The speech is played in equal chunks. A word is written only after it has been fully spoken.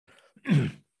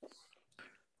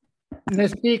The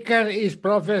speaker is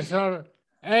Professor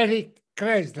Henrik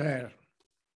Kreidler.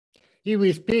 He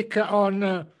will speak on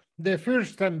the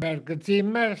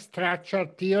Furstenberg-Zimmer structure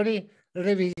theory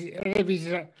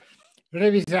revisited.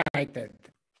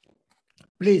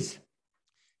 Please.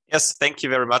 Yes, thank you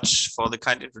very much for the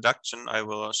kind introduction. I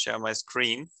will share my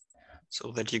screen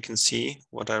so that you can see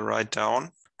what I write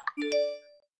down.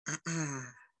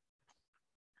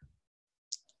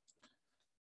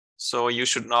 So you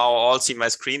should now all see my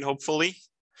screen, hopefully.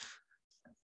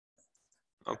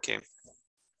 Okay.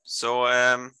 So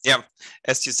yeah,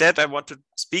 as you said, I want to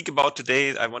speak about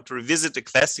today, I want to revisit the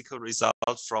classical result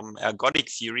from ergodic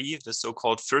theory, the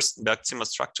so-called Furstenberg-Zimmer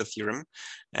structure theorem.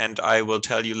 And I will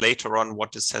tell you later on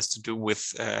what this has to do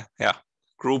with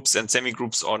groups and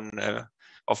semi-groups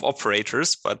of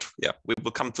operators. But yeah, we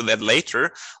will come to that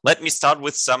later. Let me start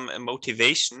with some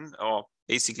motivation, or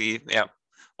basically,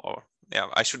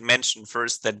 I should mention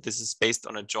first that this is based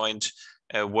on a joint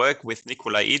work with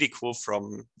Nikolai Ediko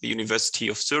from the University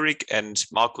of Zurich and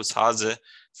Markus Hase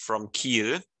from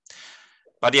Kiel.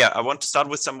 But yeah, I want to start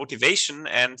with some motivation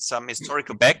and some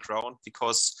historical background,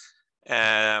 because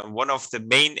one of the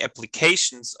main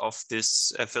applications of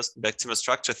this Furstenberg-Zimmer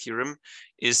structure theorem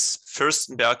is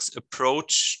Furstenberg's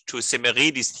approach to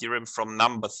Semeredi's theorem from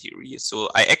number theory. So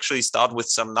I actually start with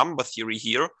some number theory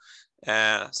here,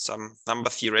 some number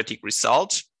theoretic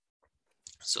result.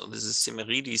 So this is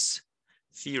Semeredi's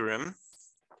theorem.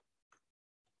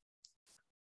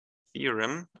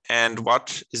 And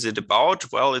what is it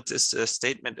about? Well, it is a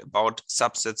statement about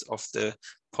subsets of the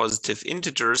positive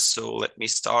integers. So let me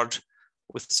start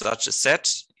with such a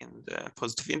set in the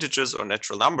positive integers or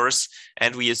natural numbers.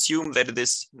 And we assume that it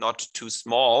is not too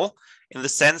small in the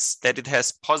sense that it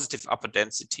has positive upper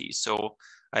density. So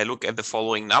I look at the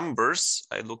following numbers.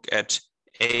 I look at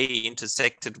A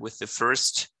intersected with the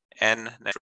first n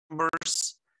natural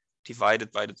numbers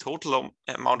divided by the total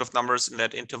amount of numbers in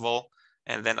that interval.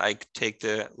 And then I take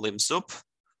the lim sub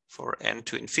for n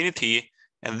to infinity.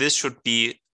 And this should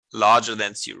be larger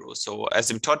than 0. So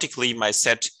asymptotically, my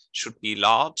set should be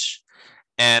large.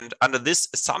 And under this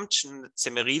assumption,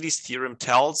 Semeredi's theorem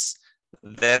tells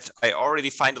that I already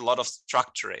find a lot of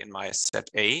structure in my set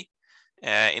A,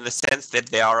 in the sense that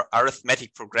there are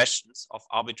arithmetic progressions of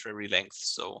arbitrary length.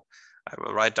 So I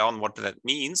will write down what that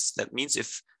means. That means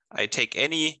if I take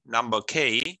any number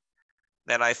k,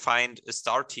 then I find a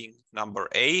starting number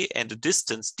a and a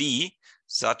distance d,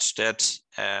 such that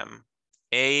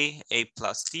a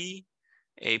plus d,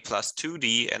 a plus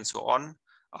 2d, and so on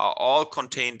are all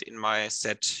contained in my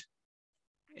set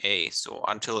A. So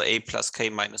until a plus k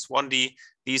minus 1d,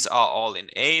 these are all in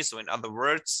A. So in other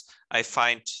words, I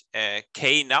find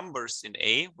k numbers in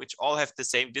A, which all have the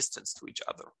same distance to each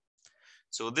other.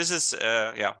 So this is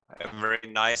a very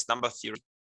nice number theory.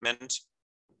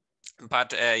 But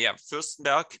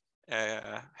Furstenberg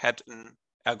had an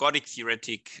ergodic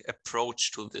theoretic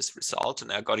approach to this result, an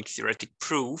ergodic theoretic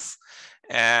proof,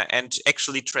 and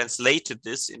actually translated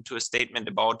this into a statement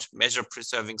about measure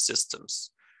preserving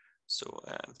systems. So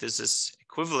this is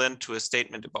equivalent to a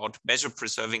statement about measure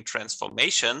preserving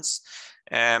transformations,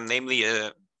 namely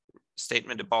a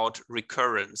statement about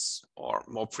recurrence, or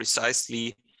more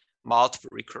precisely, multiple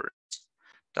recurrence.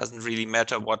 Doesn't really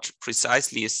matter what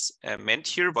precisely is meant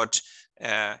here, but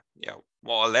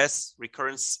more or less,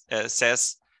 recurrence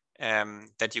says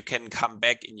that you can come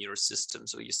back in your system.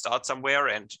 So you start somewhere,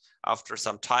 and after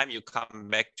some time, you come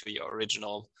back to your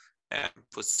original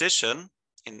position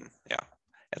in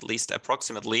at least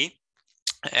approximately.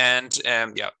 And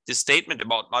this statement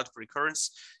about multiple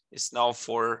recurrence is now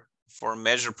for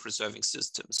measure preserving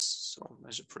systems. So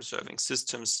measure preserving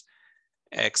systems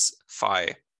x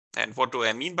phi. And what do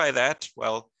I mean by that?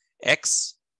 Well,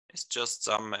 x is just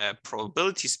some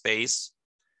probability space,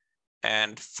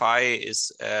 and phi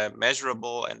is a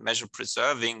measurable and measure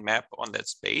preserving map on that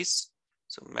space.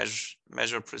 So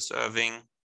measure preserving.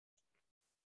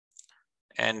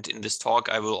 And in this talk,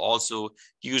 I will also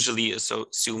usually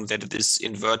assume that it is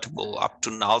invertible up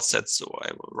to null set. So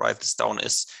I will write this down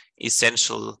as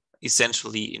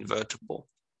essentially invertible.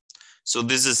 So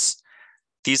these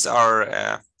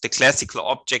are the classical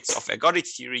objects of ergodic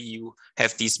theory. You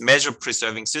have these measure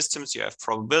preserving systems, you have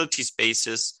probability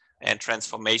spaces and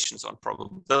transformations on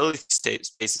probability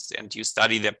spaces, and you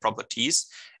study their properties.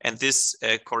 And this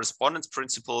correspondence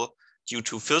principle, due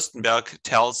to Furstenberg,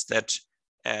 tells that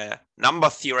number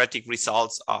theoretic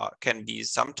results can be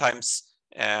sometimes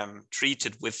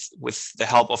treated with the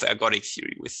help of ergodic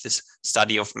theory, with this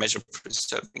study of measure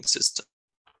preserving system.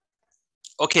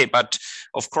 Okay, but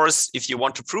of course, if you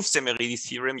want to prove Semerini's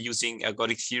theorem using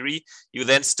ergodic theory, you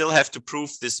then still have to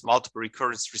prove this multiple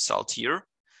recurrence result here.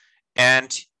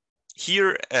 And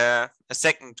here, a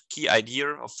second key idea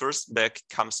of Furstenberg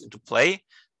comes into play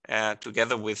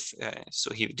together with,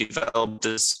 so he developed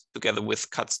this together with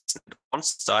Katzen and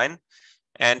Ornstein,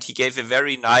 and he gave a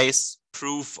very nice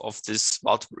proof of this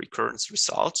multiple recurrence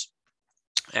result.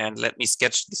 And let me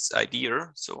sketch this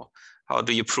idea. So how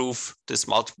do you prove this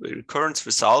multiple recurrence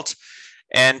result?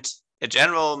 And a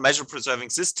general measure preserving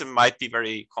system might be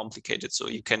very complicated. So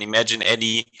you can imagine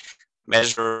any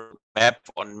measure map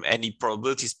on any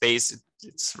probability space.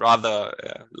 It's rather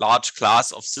a large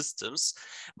class of systems.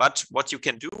 But what you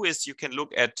can do is you can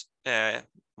look at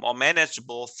more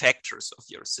manageable factors of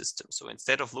your system. So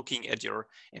instead of looking at your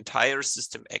entire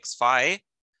system X phi,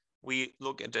 we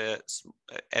look at a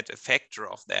factor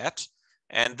of that.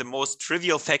 And the most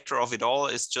trivial factor of it all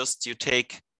is just you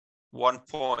take one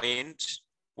point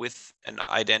with an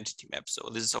identity map. So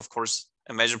this is, of course,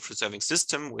 a measure preserving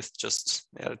system with just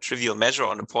a trivial measure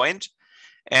on a point.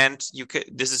 And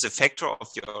this is a factor of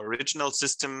your original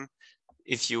system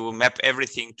if you map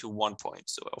everything to 1 point.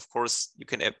 So of course, you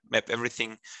can map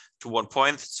everything to 1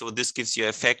 point. So this gives you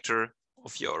a factor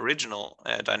of your original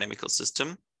dynamical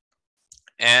system.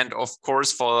 And of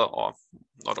course, or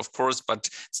not of course, but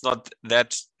it's not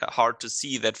that hard to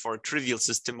see that for a trivial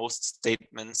system, most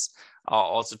statements are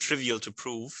also trivial to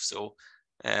prove. So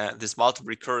this multiple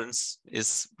recurrence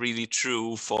is really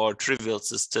true for a trivial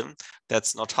system.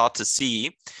 That's not hard to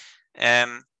see.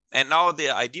 And now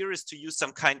the idea is to use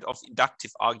some kind of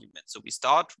inductive argument. So we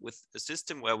start with a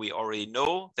system where we already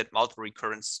know that multiple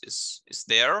recurrence is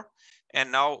there.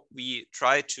 And now we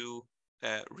try to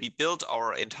rebuild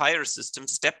our entire system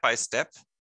step by step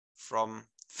from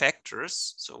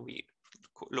factors. So we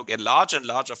look at larger and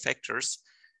larger factors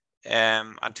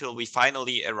until we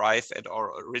finally arrive at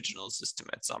our original system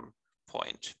at some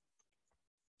point.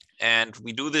 And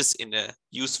we do this in a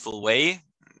useful way,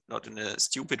 not in a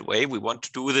stupid way. We want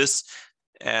to do this.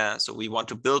 So we want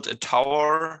to build a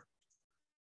tower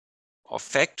of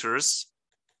factors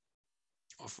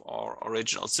of our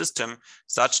original system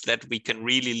such that we can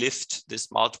really lift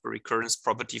this multiple recurrence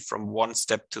property from one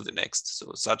step to the next.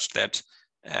 So such that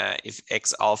if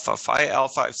X alpha phi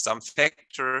alpha, if some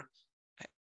factor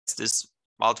has this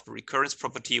multiple recurrence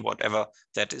property, whatever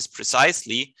that is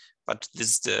precisely, but this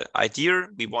is the idea.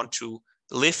 We want to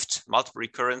lift multiple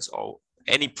recurrence or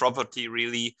any property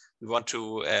really. We want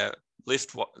to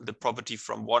lift the property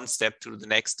from one step to the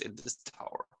next in this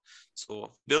tower.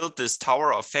 So build this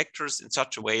tower of factors in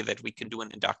such a way that we can do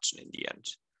an induction in the end.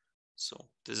 So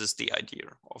this is the idea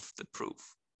of the proof.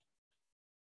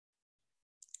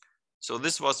 So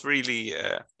this was really,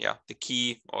 the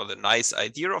key or the nice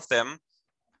idea of them.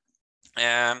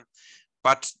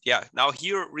 But yeah, now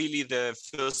here really the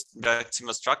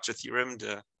Furstenberg-Zimmer structure theorem,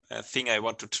 the thing I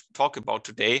want to talk about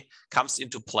today, comes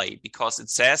into play because it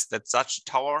says that such a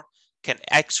tower can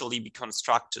actually be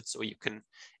constructed. So you can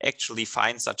actually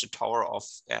find such a tower of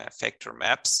factor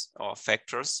maps or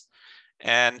factors.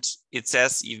 And it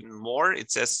says even more, it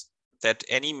says that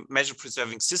any measure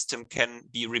preserving system can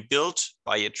be rebuilt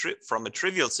by from a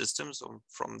trivial system, so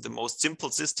from the most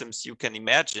simple systems you can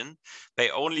imagine, by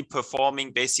only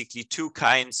performing basically two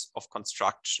kinds of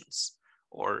constructions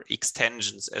or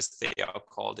extensions as they are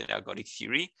called in ergodic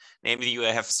theory. Namely, you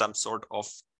have some sort of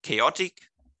chaotic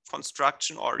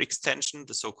construction or extension,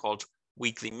 the so-called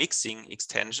weakly mixing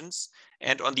extensions.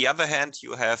 And on the other hand,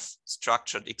 you have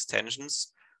structured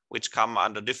extensions, which come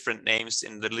under different names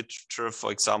in the literature.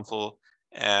 For example,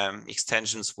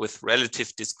 extensions with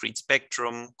relative discrete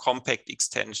spectrum, compact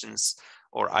extensions,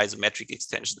 or isometric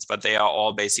extensions, but they are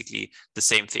all basically the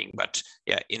same thing. But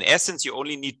yeah, in essence, you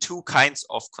only need two kinds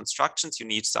of constructions. You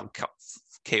need some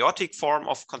chaotic form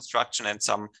of construction and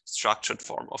some structured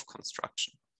form of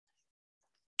construction.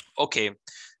 Okay,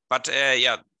 but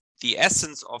the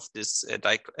essence of this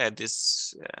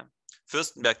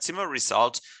Furstenberg-Zimmer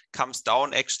result comes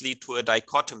down actually to a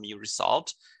dichotomy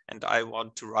result. And I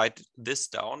want to write this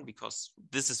down because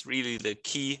this is really the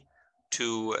key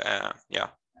to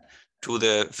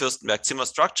the Furstenberg-Zimmer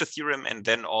structure theorem and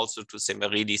then also to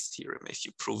Semerini's theorem if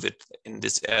you prove it in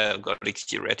this ergodic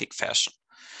theoretic fashion.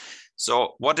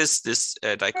 So what is this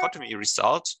dichotomy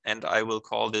result? And I will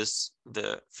call this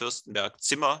the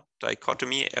Furstenberg-Zimmer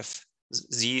dichotomy,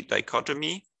 FZ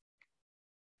dichotomy.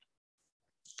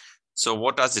 So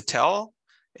what does it tell?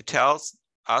 It tells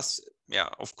us,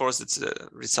 of course, it's a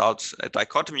result, a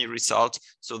dichotomy result.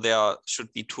 So there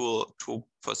should be two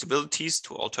possibilities,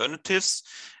 two alternatives.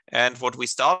 And what we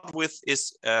start with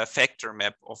is a factor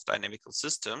map of dynamical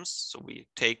systems. So we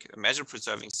take a measure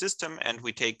preserving system and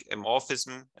we take a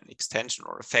morphism, an extension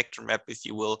or a factor map, if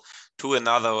you will, to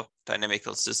another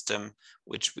dynamical system,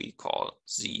 which we call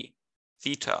Z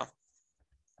theta.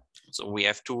 So we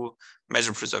have two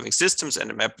measure preserving systems and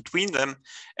a map between them.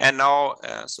 And now,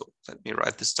 so let me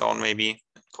write this down, maybe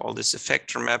call this a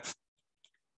factor map.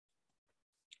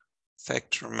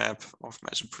 Factor map of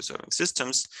measure preserving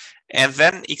systems. And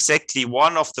then exactly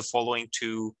one of the following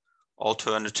two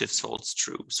alternatives holds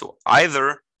true. So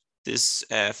either this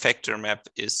factor map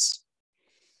is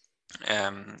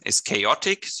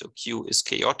chaotic. So Q is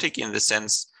chaotic in the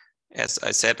sense, as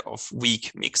I said, of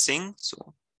weak mixing.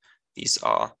 So these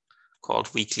are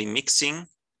called weakly mixing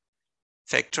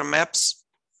factor maps.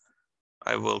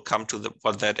 I will come to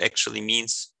what that actually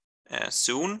means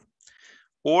soon.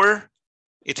 Or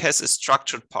it has a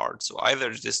structured part. So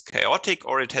either it is chaotic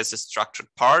or it has a structured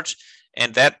part.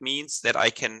 And that means that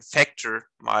I can factor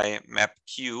my map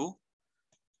Q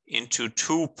into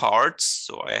two parts.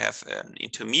 So I have an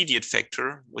intermediate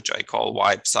factor, which I call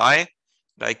Y psi. And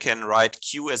I can write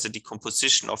Q as a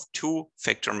decomposition of two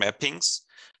factor mappings,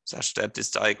 such that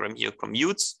this diagram here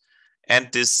commutes.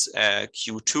 And this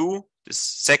Q2, this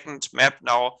second map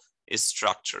now, is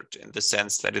structured in the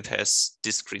sense that it has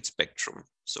discrete spectrum.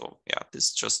 So yeah, this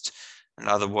is just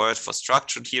another word for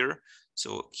structured here.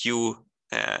 So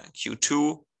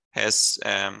Q2 has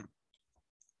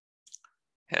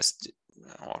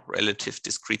relative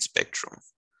discrete spectrum.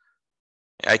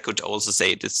 I could also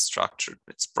say it is structured.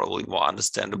 It's probably more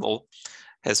understandable.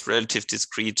 Has relative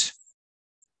discrete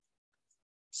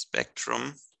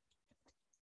spectrum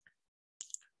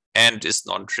and is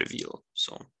non-trivial.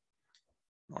 So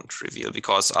non-trivial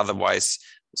because otherwise,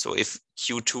 so if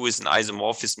Q2 is an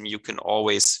isomorphism, you can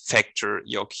always factor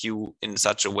your Q in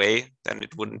such a way, then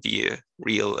it wouldn't be a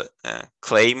real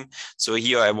claim. So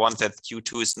here I want that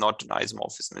Q2 is not an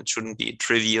isomorphism. It shouldn't be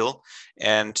trivial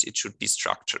and it should be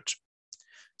structured.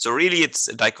 So really it's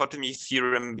a dichotomy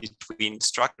theorem between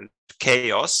structured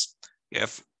chaos. You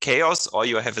have chaos or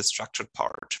you have a structured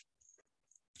part.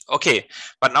 Okay,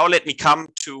 but now let me come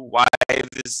to why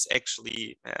this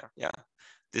actually,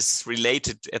 this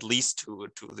related at least to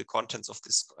the contents of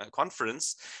this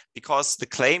conference, because the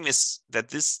claim is that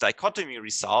this dichotomy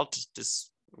result,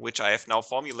 which I have now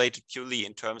formulated purely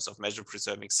in terms of measure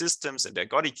preserving systems and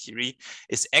ergodic theory,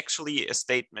 is actually a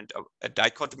statement, a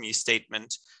dichotomy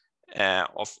statement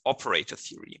of operator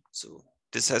theory. So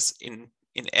this has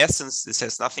in essence, this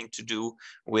has nothing to do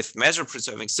with measure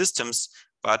preserving systems,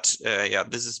 but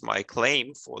this is my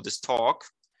claim for this talk.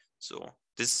 So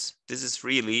this is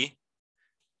really,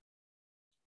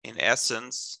 in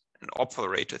essence, an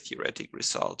operator theoretic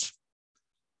result.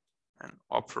 An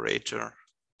operator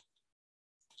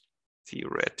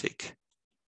theoretic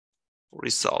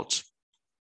result.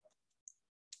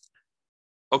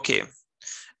 Okay,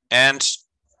 and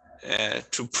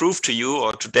to prove to you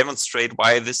or to demonstrate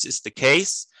why this is the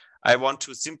case, I want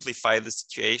to simplify the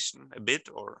situation a bit,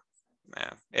 or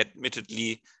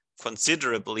admittedly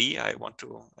considerably. I want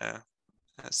to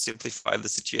simplify the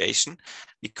situation,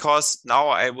 because now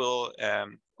I will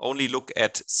only look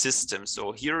at systems.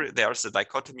 So here there's a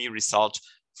dichotomy result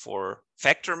for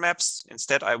factor maps.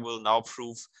 Instead, I will now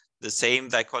prove the same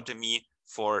dichotomy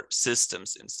for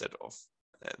systems instead of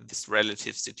this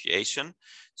relative situation.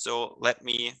 So let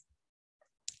me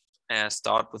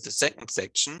start with the second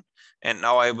section. And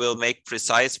now I will make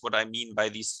precise what I mean by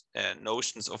these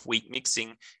notions of weak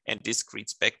mixing and discrete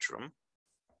spectrum.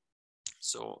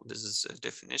 So this is a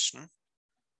definition,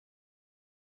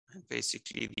 and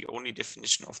basically the only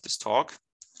definition of this talk.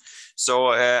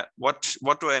 So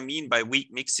what do I mean by weak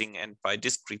mixing and by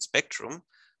discrete spectrum?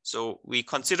 So we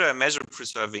consider a measure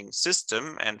preserving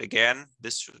system, and again,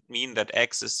 this should mean that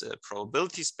X is a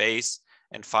probability space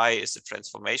and phi is a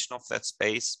transformation of that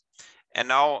space. And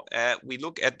now we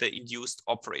look at the induced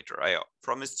operator. I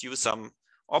promised you some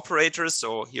operators.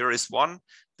 So here is one.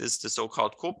 This is the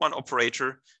so-called Koopman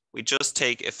operator. We just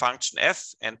take a function f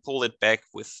and pull it back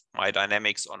with my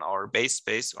dynamics on our base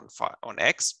space on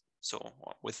X, so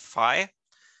with phi.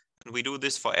 And we do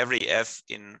this for every f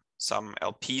in some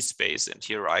LP space. And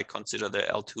here I consider the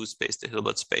L2 space, the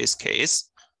Hilbert space case.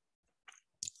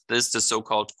 This is the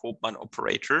so-called Koopman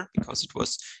operator because it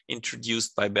was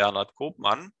introduced by Bernhard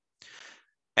Koopman.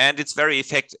 And it's a very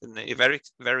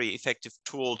effective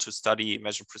tool to study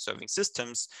measure preserving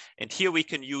systems. And here we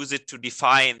can use it to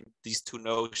define these two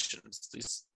notions,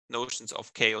 these notions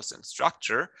of chaos and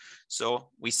structure.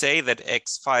 So we say that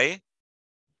X phi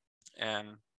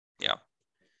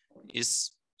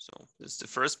is, so this is the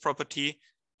first property.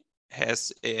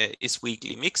 is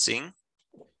weakly mixing.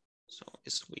 So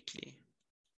is weakly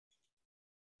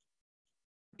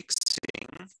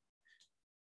mixing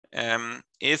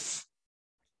if,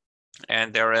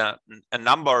 and there are a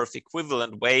number of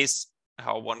equivalent ways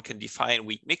how one can define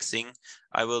weak mixing.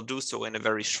 I will do so in a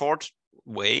very short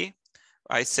way.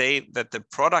 I say that the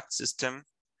product system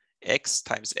x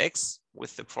times x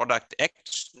with the product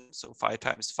action, so phi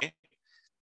times phi,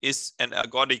 is an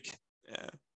ergodic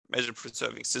measure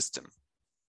preserving system.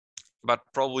 But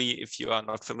probably if you are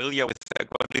not familiar with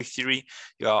ergodic theory,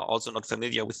 you are also not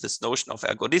familiar with this notion of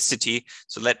ergodicity.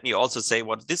 So let me also say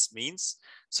what this means.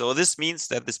 So this means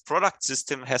that this product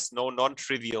system has no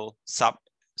non-trivial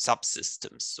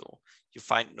subsystems. So you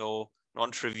find no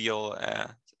non-trivial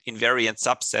invariant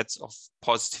subsets of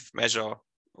positive measure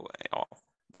or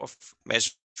of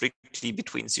measure strictly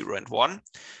between 0 and 1.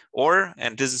 Or,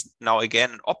 and this is now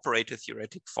again an operator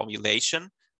theoretic formulation,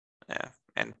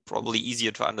 and probably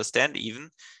easier to understand even.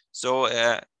 So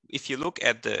if you look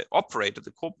at the operator,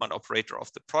 the Koopman operator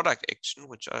of the product action,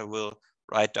 which I will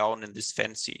write down in this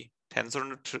fancy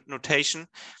tensor notation,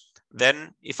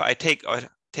 then if I take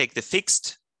the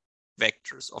fixed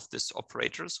vectors of this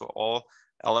operator, so all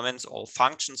elements, all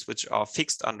functions which are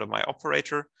fixed under my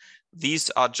operator, these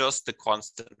are just the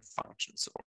constant functions,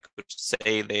 or I could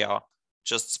say they are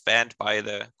just spanned by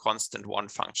the constant one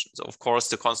function. So of course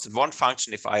the constant one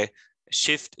function, if I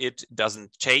shift it,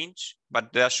 doesn't change,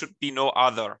 but there should be no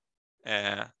other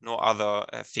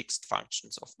fixed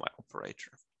functions of my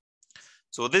operator.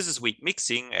 So this is weak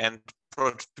mixing, and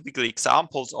prototypical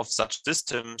examples of such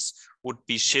systems would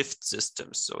be shift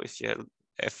systems. So if you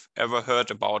have ever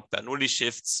heard about Bernoulli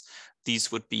shifts,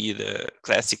 these would be the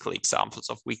classical examples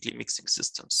of weakly mixing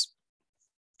systems.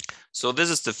 So this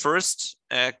is the first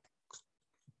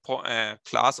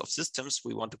class of systems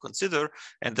we want to consider,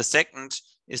 and the second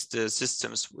is the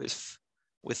systems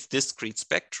with discrete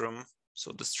spectrum,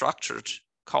 so the structured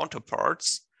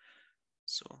counterparts.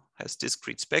 So has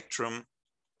discrete spectrum.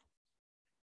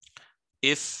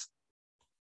 If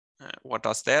what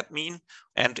does that mean?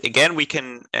 And again, we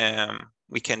can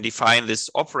define this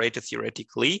operator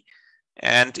theoretically,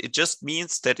 and it just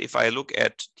means that if I look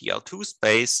at the L2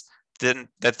 space, then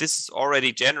that this is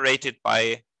already generated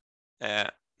by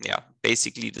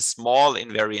basically the small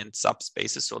invariant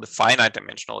subspaces, so the finite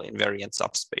dimensional invariant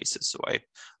subspaces. So I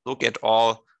look at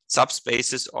all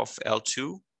subspaces of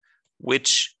L2,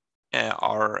 which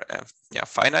are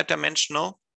finite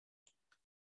dimensional,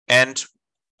 and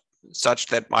such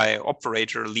that my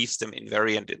operator leaves them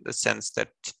invariant in the sense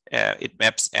that it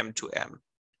maps M to M.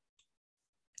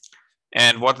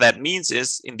 And what that means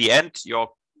is, in the end, your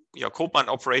Koopman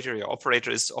operator, your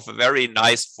operator is of a very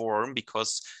nice form,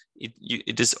 because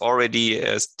it is already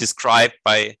described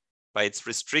by its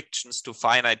restrictions to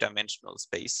finite dimensional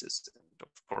spaces. And of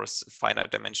course,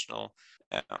 finite dimensional,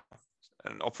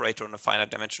 an operator on a finite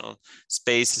dimensional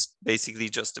space is basically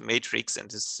just a matrix,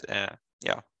 and is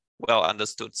well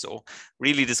understood. So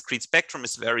really, discrete spectrum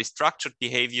is very structured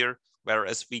behavior,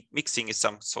 whereas weak mixing is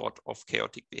some sort of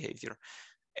chaotic behavior.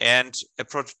 And a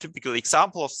prototypical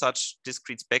example of such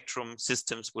discrete spectrum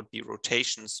systems would be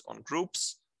rotations on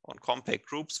groups, on compact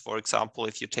groups. For example,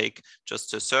 if you take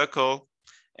just a circle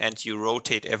and you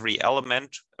rotate every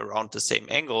element around the same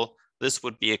angle, this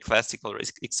would be a classical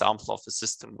example of a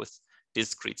system with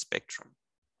discrete spectrum.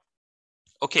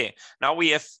 Okay, now we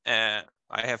have,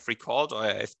 I have recalled, or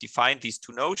I have defined these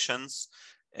two notions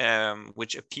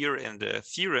which appear in the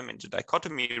theorem, in the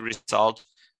dichotomy result.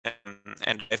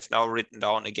 And I've now written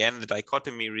down again the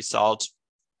dichotomy result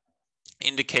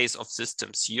in the case of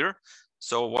systems here.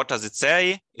 So what does it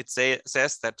say? It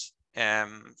says that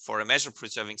for a measure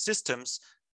preserving systems,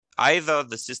 either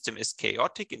the system is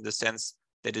chaotic in the sense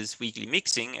that it is weakly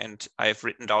mixing, and I have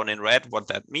written down in red what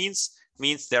that means. It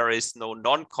means there is no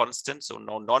non-constant, so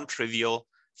no non-trivial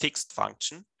fixed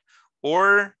function,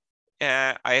 or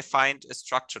I find a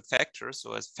structured factor,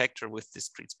 so a factor with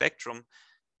discrete spectrum.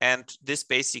 And this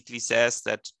basically says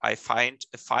that I find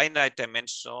a finite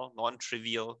dimensional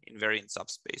non-trivial invariant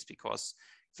subspace, because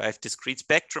if I have discrete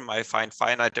spectrum, I find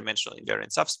finite dimensional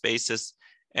invariant subspaces.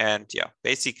 And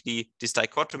basically this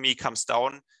dichotomy comes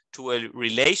down to a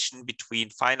relation between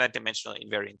finite dimensional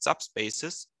invariant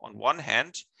subspaces on one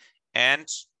hand and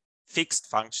fixed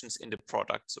functions in the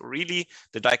product. So really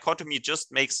the dichotomy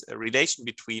just makes a relation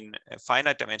between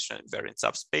finite dimensional invariant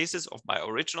subspaces of my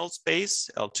original space,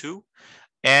 L2,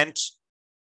 and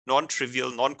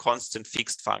non-trivial, non-constant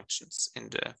fixed functions in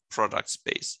the product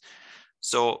space.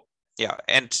 So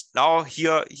and now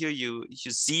here you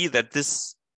see that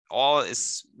this all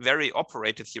is very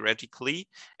operator theoretically,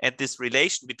 and this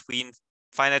relation between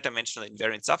finite dimensional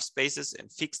invariant subspaces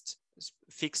and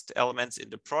fixed elements in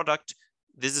the product.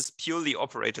 This is purely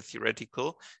operator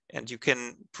theoretical, and you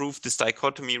can prove this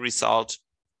dichotomy result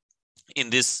in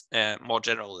this more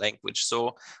general language.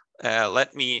 So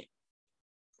let me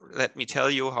tell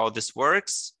you how this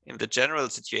works in the general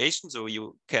situation, so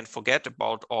you can forget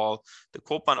about all the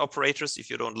Koopman operators if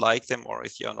you don't like them or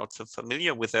if you're not so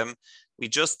familiar with them. We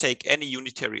just take any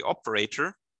unitary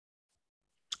operator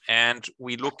and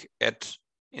we look at,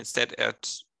 instead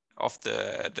of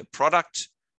the product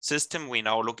system, we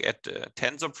now look at the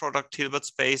tensor product Hilbert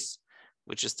space,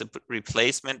 which is the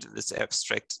replacement in this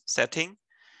abstract setting.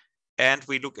 And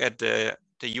we look at the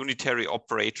unitary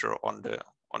operator on the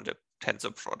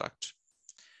tensor product.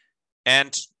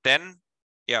 And then,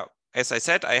 yeah, as I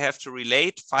said, I have to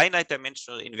relate finite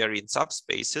dimensional invariant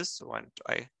subspaces. So, and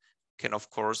I can, of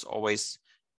course, always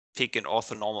pick an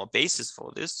orthonormal basis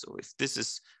for this. So if this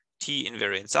is T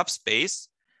invariant subspace,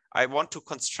 I want to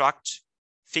construct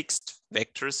fixed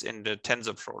vectors in the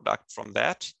tensor product from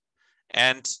that.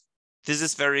 And this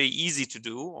is very easy to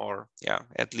do, or yeah,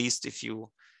 at least if you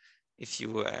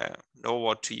know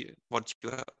what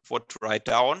to write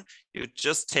down, you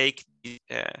just take the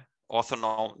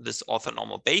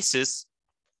orthonormal basis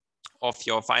of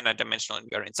your finite dimensional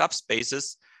invariant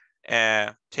subspaces,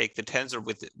 take the tensor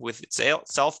with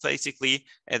itself basically,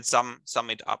 and sum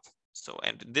it up. So,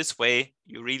 and in this way,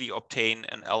 you really obtain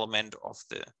an element of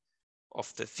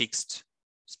the fixed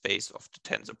space of the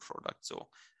tensor product. So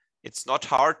it's not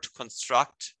hard to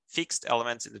construct fixed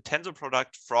elements in the tensor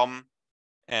product from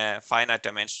finite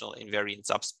dimensional invariant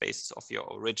subspaces of your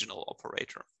original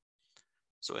operator.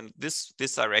 So in this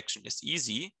direction is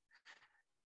easy.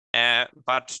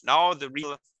 But now the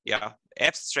real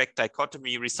abstract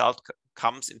dichotomy result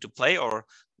comes into play, or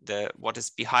what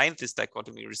is behind this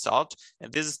dichotomy result.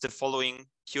 And this is the following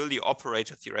purely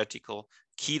operator theoretical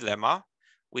key lemma,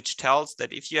 which tells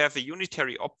that if you have a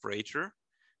unitary operator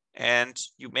and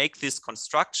you make this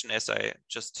construction as I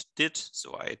just did,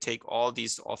 so I take all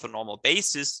these orthonormal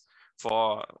bases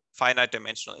for finite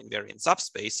dimensional invariant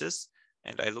subspaces,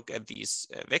 and I look at these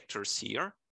vectors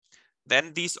here,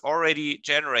 then these already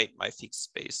generate my fixed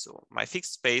space. So my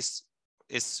fixed space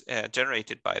is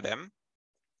generated by them.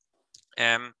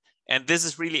 And this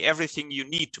is really everything you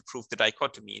need to prove the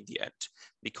dichotomy in the end.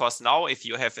 Because now if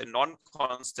you have a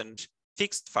non-constant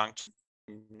fixed function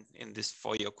in this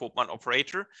for your Koopman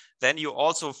operator, then you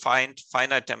also find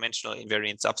finite dimensional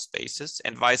invariant subspaces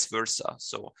and vice versa.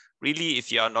 So really,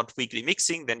 if you are not weakly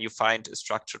mixing, then you find a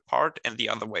structured part and the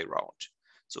other way around.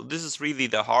 So this is really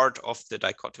the heart of the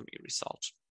dichotomy result.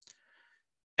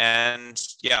 And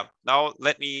yeah, now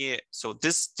so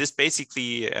this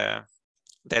basically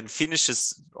then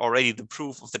finishes already the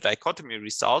proof of the dichotomy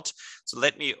result. So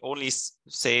let me only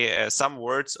say some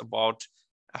words about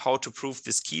how to prove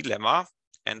this key lemma.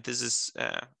 And this is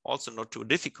also not too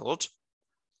difficult,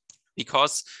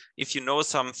 because if you know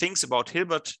some things about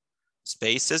Hilbert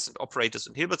spaces and operators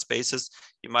in Hilbert spaces,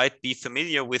 you might be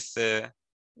familiar with the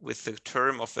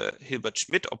term of a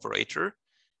Hilbert-Schmidt operator.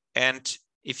 And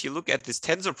if you look at this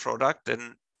tensor product,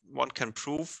 then one can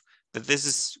prove that this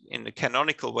is in a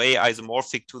canonical way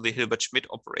isomorphic to the Hilbert-Schmidt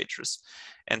operators.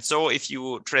 And so if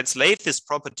you translate this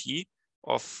property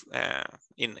of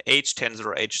in H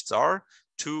tensor H star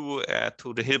to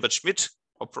the Hilbert-Schmidt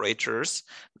operators,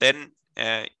 then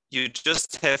you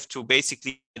just have to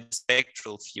basically get the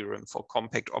spectral theorem for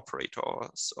compact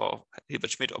operators or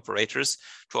Hilbert-Schmidt operators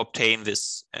to obtain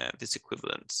this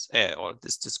equivalence or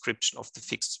this description of the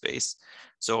fixed space.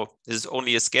 So this is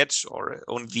only a sketch or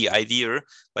only the idea,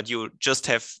 but you just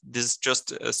have, this is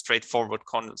just a straightforward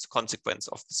consequence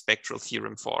of the spectral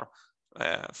theorem for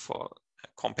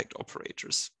compact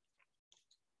operators.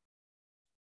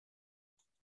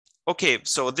 Okay,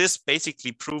 so this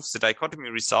basically proves the dichotomy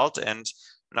result, and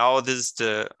now this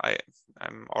is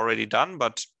I'm already done,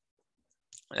 but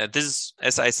this is,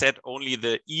 as I said, only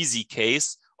the easy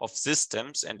case of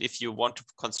systems. And if you want to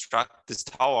construct this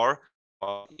tower,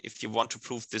 or if you want to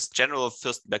prove this general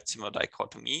Furstenberg-Zimmer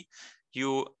dichotomy,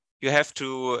 you have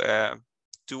to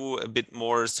do a bit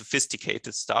more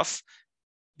sophisticated stuff,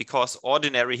 because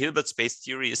ordinary Hilbert space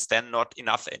theory is then not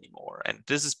enough anymore. And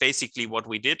this is basically what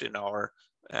we did in our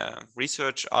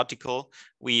research article.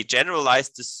 We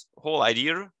generalized this whole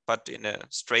idea, but in a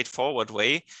straightforward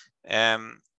way,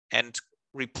 and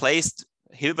replaced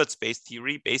Hilbert space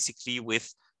theory basically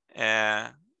with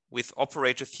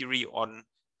operator theory on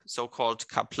so-called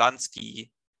Kaplansky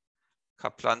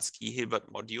Hilbert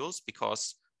modules,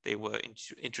 because they were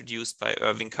introduced by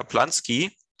Irving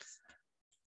Kaplansky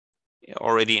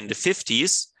already in the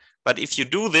 50s. But if you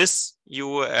do this,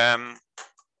 you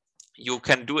you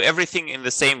can do everything in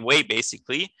the same way,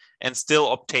 basically, and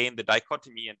still obtain the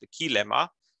dichotomy and the key lemma.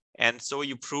 And so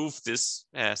you prove this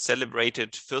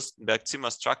celebrated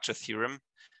Furstenberg-Zimmer structure theorem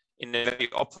in a very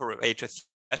operator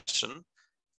fashion.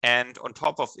 And on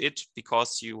top of it,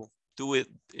 because you do it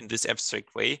in this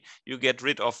abstract way, you get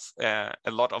rid of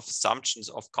a lot of assumptions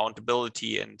of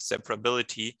countability and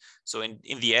separability. So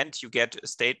in the end, you get a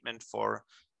statement for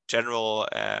general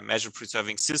measure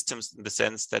preserving systems, in the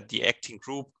sense that the acting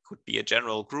group could be a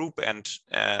general group, and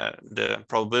the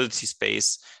probability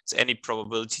space is any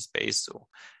probability space. So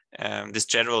this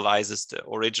generalizes the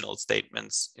original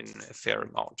statements in a fair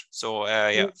amount. So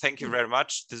yeah, thank you very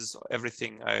much. This is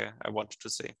everything I wanted to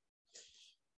say.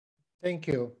 Thank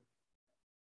you.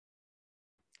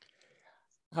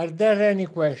 Are there any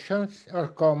questions or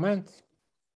comments?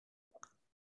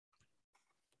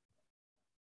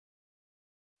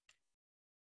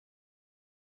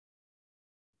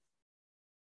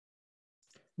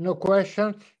 No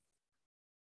questions?